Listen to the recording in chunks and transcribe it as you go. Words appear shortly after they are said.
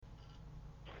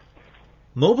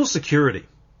Mobile security.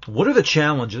 What are the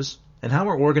challenges and how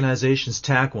are organizations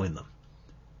tackling them?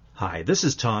 Hi, this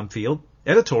is Tom Field,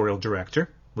 Editorial Director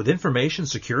with Information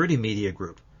Security Media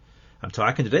Group. I'm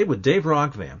talking today with Dave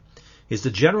Roggvan. He's the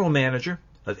General Manager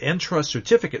of Entrust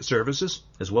Certificate Services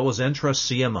as well as Entrust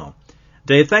CMO.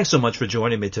 Dave, thanks so much for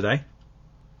joining me today.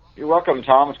 You're welcome,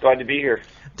 Tom. It's glad to be here.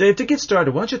 Dave, to get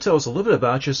started, why don't you tell us a little bit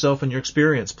about yourself and your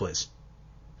experience, please?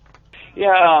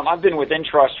 Yeah, I've been with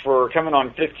Entrust for coming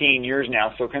on 15 years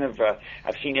now, so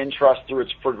I've seen Entrust through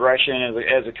its progression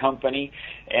as a company,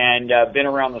 and been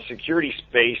around the security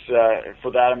space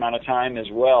for that amount of time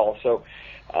as well. So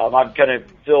I've kind of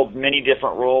filled many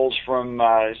different roles, from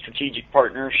strategic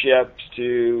partnerships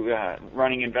to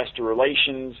running investor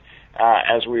relations,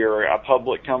 as we are a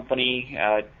public company,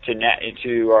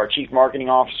 to our chief marketing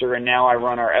officer, and now I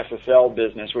run our SSL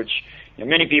business, which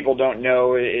many people don't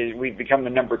know. We've become the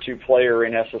number 2 player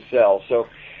in SSL. So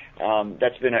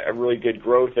that's been a really good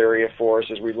growth area for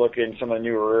us as we look in some of the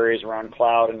newer areas around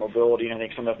cloud and mobility, and I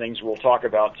think some of the things we'll talk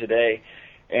about today.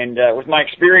 And with my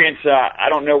experience, I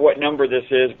don't know what number this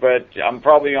is, but I'm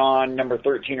probably on number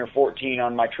 13 or 14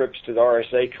 on my trips to the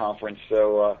RSA conference.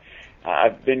 So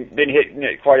I've been hitting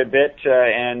it quite a bit,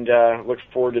 and look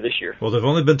forward to this year. Well, there have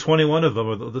only been 21 of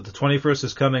them. The 21st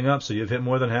is coming up, so you've hit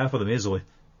more than half of them easily.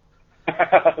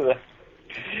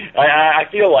 I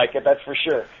feel like it, that's for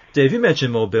sure. Dave, you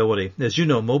mentioned mobility. As you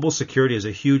know, mobile security is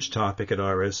a huge topic at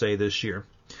RSA this year.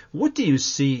 What do you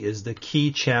see as the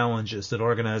key challenges that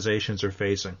organizations are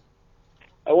facing?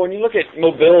 When you look at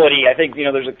mobility, I think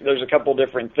there's a couple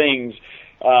different things.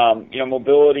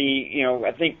 Mobility.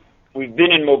 I think we've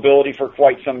been in mobility for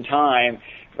quite some time,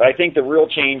 but I think the real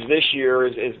change this year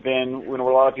has been when a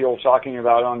lot of people are talking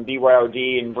about on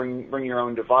BYOD and bring your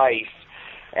own device,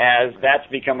 as that's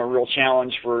become a real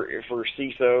challenge for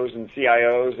CISOs and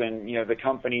CIOs and the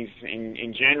companies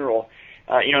in general.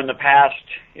 In the past,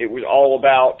 it was all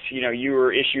about you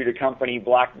were issued a company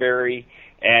BlackBerry,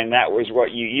 and that was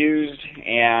what you used,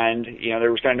 and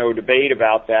there was kind of no debate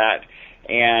about that.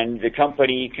 And the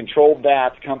company controlled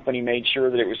that. The company made sure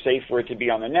that it was safe for it to be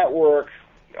on the network,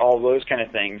 all those kind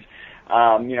of things.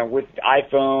 With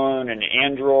iPhone and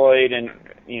Android and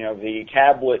the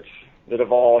tablets that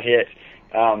have all hit.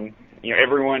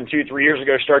 Everyone 2-3 years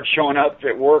ago started showing up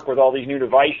at work with all these new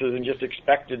devices and just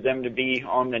expected them to be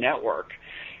on the network.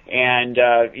 And,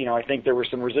 I think there was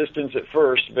some resistance at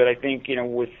first, but I think,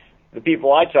 with the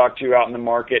people I talked to out in the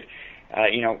market,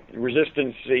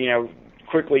 resistance,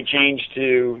 quickly changed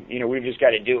to, we've just got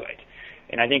to do it.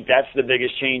 And I think that's the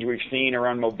biggest change we've seen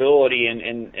around mobility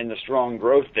and the strong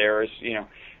growth there is,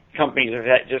 companies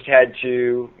have just had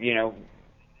to,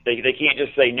 they can't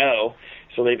just say no.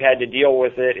 So they've had to deal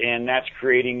with it, and that's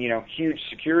creating, huge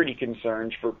security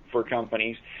concerns for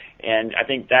companies. And I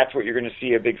think that's what you're going to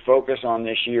see a big focus on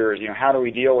this year is, how do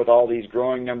we deal with all these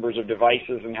growing numbers of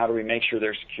devices, and how do we make sure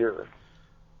they're secure?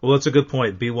 Well, that's a good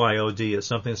point. BYOD is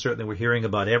something certainly we're hearing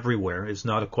about everywhere. It's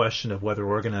not a question of whether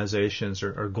organizations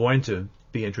are going to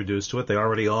be introduced to it. They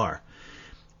already are.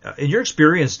 In your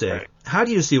experience, Dave, Right. How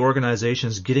do you see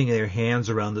organizations getting their hands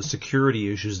around the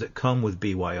security issues that come with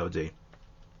BYOD?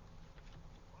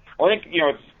 Well, I think,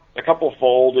 it's a couple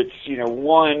fold. It's,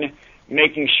 one,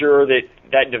 making sure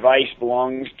that device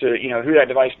belongs to, who that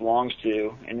device belongs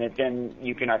to, and that then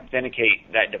you can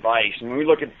authenticate that device. And when we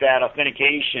look at that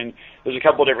authentication, there's a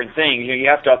couple different things. You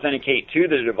have to authenticate to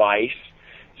the device.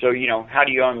 So, how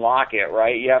do you unlock it,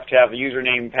 right? You have to have a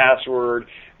username, password.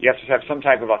 You have to have some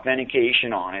type of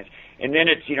authentication on it. And then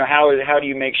it's, how do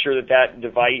you make sure that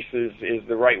device is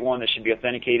the right one that should be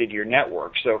authenticated to your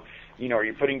network? So, are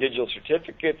you putting digital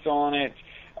certificates on it?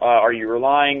 Are you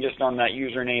relying just on that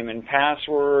username and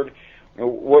password?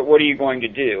 What are you going to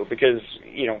do? Because,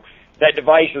 that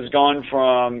device has gone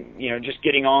from, just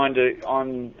getting on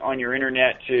your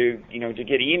internet to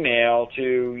get email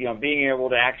to, being able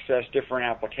to access different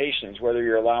applications, whether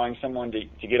you're allowing someone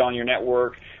to get on your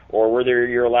network or whether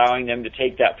you're allowing them to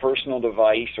take that personal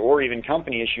device or even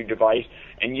company-issued device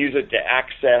and use it to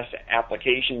access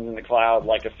applications in the cloud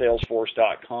like a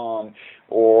Salesforce.com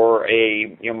or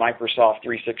a Microsoft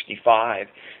 365.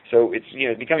 So it's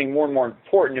becoming more and more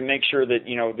important to make sure that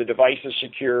the device is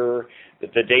secure,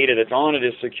 that the data that's on it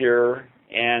is secure,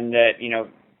 and that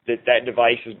that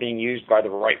device is being used by the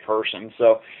right person.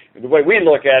 So the way we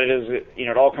look at it is,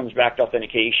 it all comes back to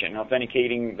authentication,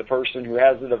 authenticating the person who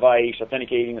has the device,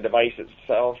 authenticating the device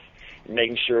itself, and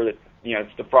making sure that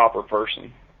it's the proper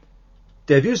person.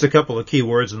 Dave used a couple of key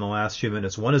words in the last few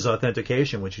minutes. One is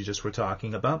authentication, which you just were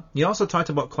talking about. You also talked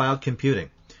about cloud computing.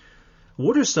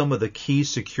 What are some of the key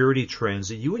security trends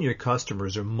that you and your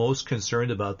customers are most concerned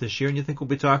about this year and you think we'll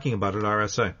be talking about at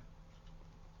RSA?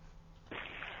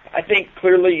 I think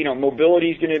clearly,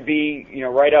 mobility is going to be,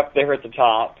 right up there at the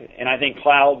top, and I think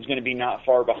cloud's going to be not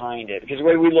far behind it. Because the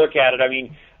way we look at it, I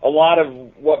mean, a lot of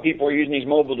what people are using these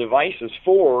mobile devices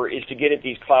for is to get at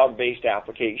these cloud-based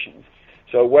applications.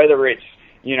 So whether it's,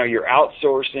 you're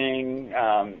outsourcing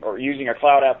or using a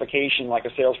cloud application like a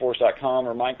Salesforce.com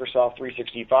or Microsoft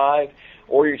 365,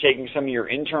 or you're taking some of your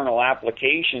internal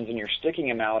applications and you're sticking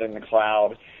them out in the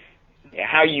cloud,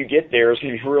 how you get there is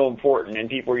going to be real important. And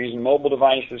people are using mobile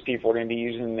devices. People are going to be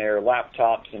using their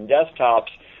laptops and desktops.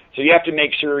 So you have to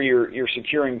make sure you're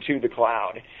securing to the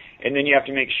cloud. And then you have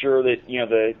to make sure that,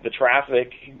 the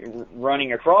traffic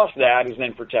running across that is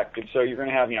then protected. So you're going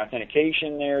to have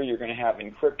authentication there. You're going to have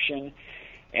encryption.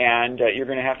 And you're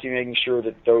going to have to be making sure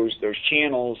that those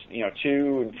channels,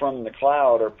 to and from the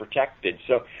cloud are protected.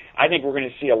 So I think we're going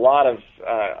to see a lot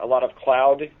of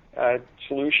cloud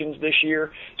solutions this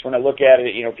year. So when I look at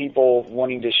it, people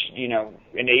wanting to,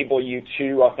 enable you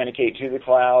to authenticate to the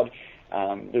cloud.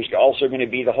 There's also going to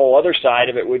be the whole other side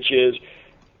of it, which is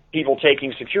people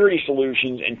taking security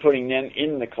solutions and putting them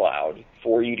in the cloud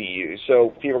for you to use. So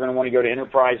people are going to want to go to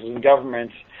enterprises and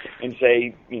governments and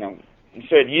say,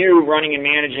 instead of you running and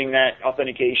managing that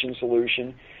authentication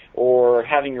solution or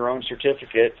having your own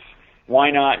certificates, why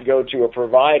not go to a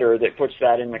provider that puts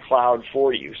that in the cloud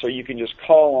for you? So you can just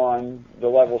call on the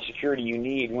level of security you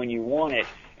need when you want it,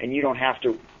 and you don't have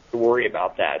to worry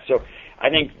about that. So I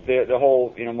think the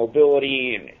whole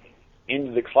mobility and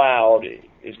into the cloud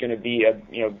is going to be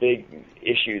a big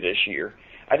issue this year.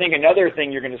 I think another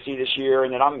thing you're going to see this year,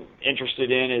 and that I'm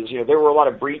interested in, is there were a lot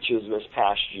of breaches this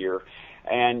past year.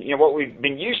 And, what we've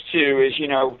been used to is,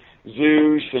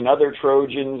 Zeus and other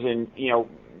Trojans and,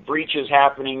 breaches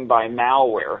happening by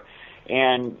malware.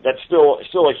 And that's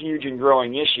still a huge and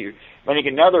growing issue. I think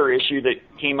another issue that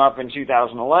came up in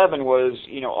 2011 was,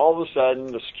 all of a sudden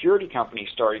the security companies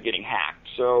started getting hacked.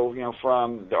 So,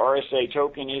 from the RSA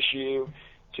token issue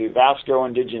to Vasco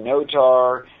and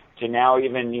DigiNotar to now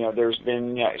even, there's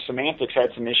been, Symantec's had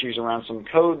some issues around some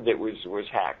code that was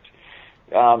hacked.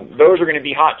 Those are going to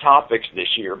be hot topics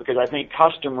this year because I think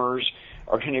customers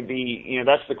are going to be,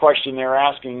 that's the question they're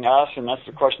asking us, and that's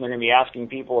the question they're going to be asking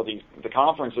people at the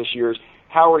conference this year is,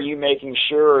 how are you making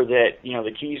sure that,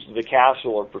 the keys to the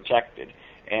castle are protected?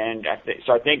 And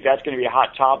so I think that's going to be a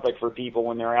hot topic for people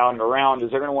when they're out and around,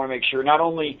 is they're going to want to make sure not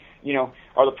only,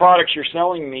 are the products you're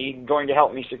selling me going to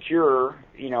help me secure,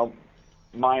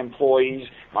 my employees,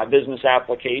 my business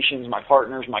applications, my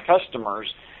partners, my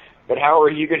customers, but how are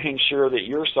you going to ensure that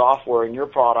your software and your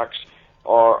products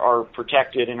are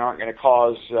protected and aren't going to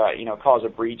cause a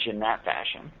breach in that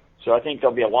fashion? So I think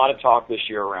there'll be a lot of talk this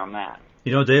year around that.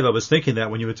 Dave, I was thinking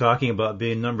that when you were talking about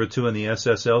being number 2 in the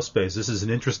SSL space, this is an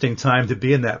interesting time to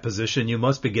be in that position. You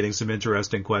must be getting some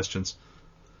interesting questions.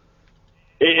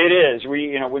 It is.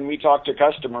 When we talk to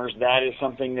customers, that is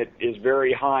something that is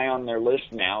very high on their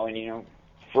list now. And,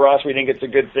 for us, we think it's a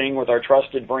good thing with our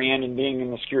trusted brand and being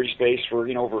in the security space for,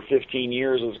 over 15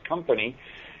 years as a company.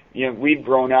 We've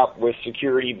grown up with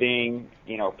security being,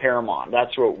 paramount.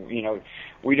 That's what,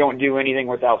 we don't do anything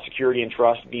without security and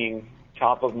trust being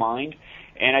top of mind.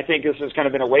 And I think this has kind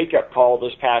of been a wake-up call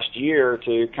this past year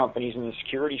to companies in the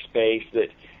security space that,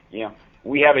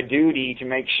 we have a duty to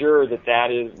make sure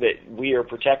that we are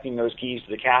protecting those keys to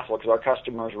the castle because our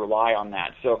customers rely on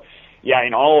that. So, yeah,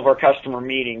 in all of our customer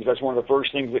meetings, that's one of the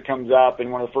first things that comes up,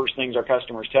 and one of the first things our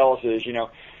customers tell us is,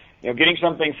 getting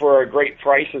something for a great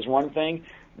price is one thing,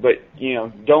 but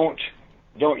don't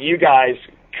you guys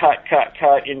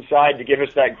cut inside to give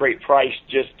us that great price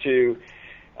just to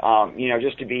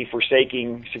be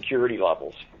forsaking security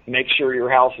levels. Make sure your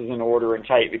house is in order and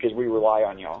tight because we rely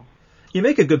on y'all. You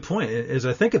make a good point. As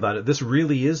I think about it, this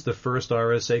really is the first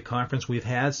RSA conference we've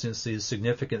had since these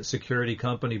significant security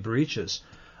company breaches.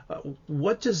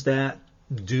 What does that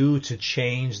do to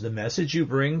change the message you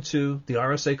bring to the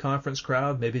RSA conference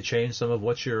crowd? Maybe change some of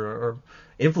what or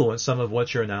influence some of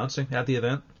what you're announcing at the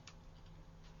event?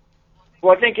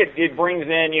 Well, I think it brings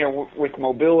in, with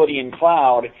mobility and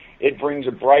cloud, it brings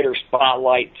a brighter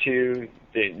spotlight to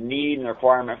the need and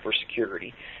requirement for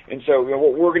security. And so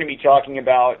what we're going to be talking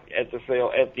about at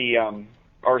the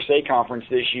RSA conference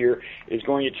this year is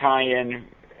going to tie in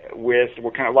with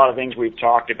a lot of things we've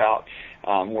talked about.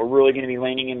 We're really going to be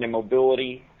leaning into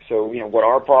mobility, so what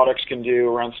our products can do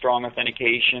around strong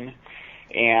authentication,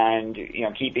 and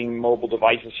keeping mobile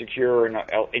devices secure and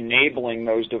enabling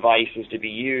those devices to be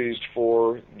used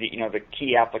for the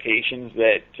key applications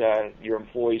that your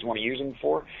employees want to use them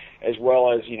for, as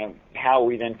well as how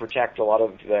we then protect a lot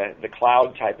of the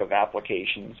cloud type of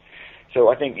applications. So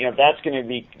I think, that's going to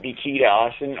be key to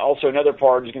us. And also another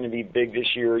part is going to be big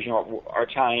this year is, our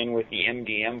tie-in with the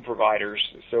MDM providers,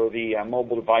 so the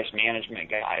mobile device management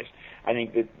guys. I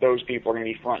think that those people are going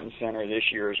to be front and center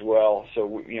this year as well. So,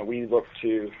 we look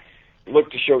to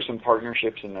show some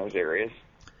partnerships in those areas.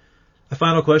 A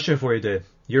final question for you, Dave.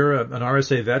 You're an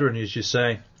RSA veteran, as you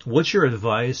say. What's your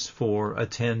advice for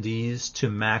attendees to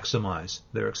maximize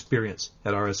their experience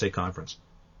at RSA conference?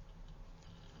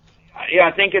 Yeah,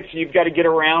 I think you've got to get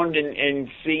around and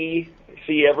see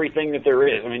everything that there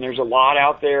is. I mean, there's a lot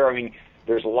out there. I mean,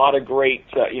 there's a lot of great,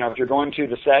 if you're going to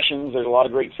the sessions, there's a lot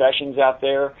of great sessions out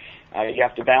there. You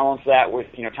have to balance that with,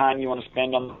 time you want to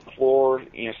spend on the floor,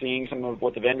 seeing some of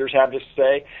what the vendors have to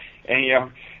say.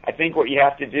 And, I think what you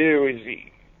have to do is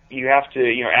you have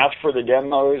to, ask for the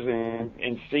demos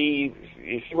and see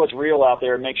what's real out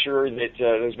there and make sure that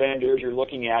those vendors you're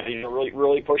looking at,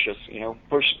 really push us,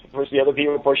 push the other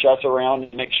people, push us around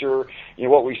and make sure,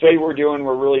 what we say we're doing,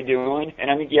 we're really doing. And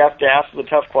I think you have to ask the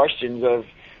tough questions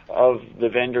of the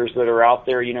vendors that are out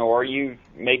there. Are you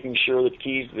making sure that the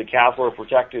keys to the castle are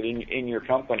protected in your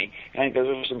company? And I think those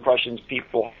are some questions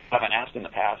people haven't asked in the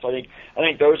past. I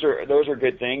think those are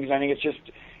good things. I think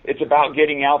it's about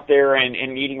getting out there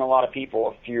and meeting a lot of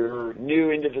people. If you're new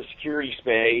into the security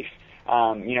space,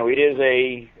 it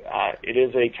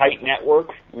is a tight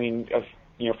network. I mean, of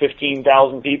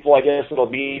 15,000 people, I guess it'll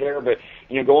be there. But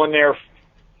going there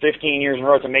 15 years in a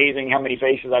row, it's amazing how many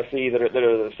faces I see that are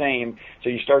the same. So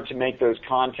you start to make those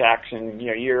contacts, and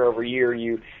year over year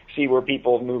you see where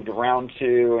people have moved around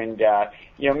to, and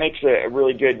it makes a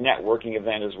really good networking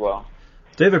event as well.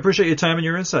 Dave, I appreciate your time and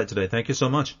your insight today. Thank you so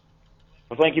much.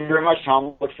 Well, thank you very much,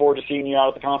 Tom. Look forward to seeing you out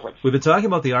at the conference. We've been talking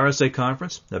about the RSA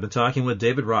conference. I've been talking with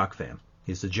David Rockfam.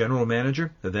 He's the General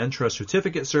Manager of Entrust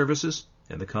Certificate Services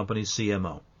and the company's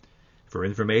CMO. For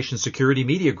Information Security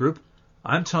Media Group,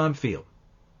 I'm Tom Field.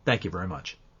 Thank you very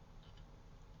much.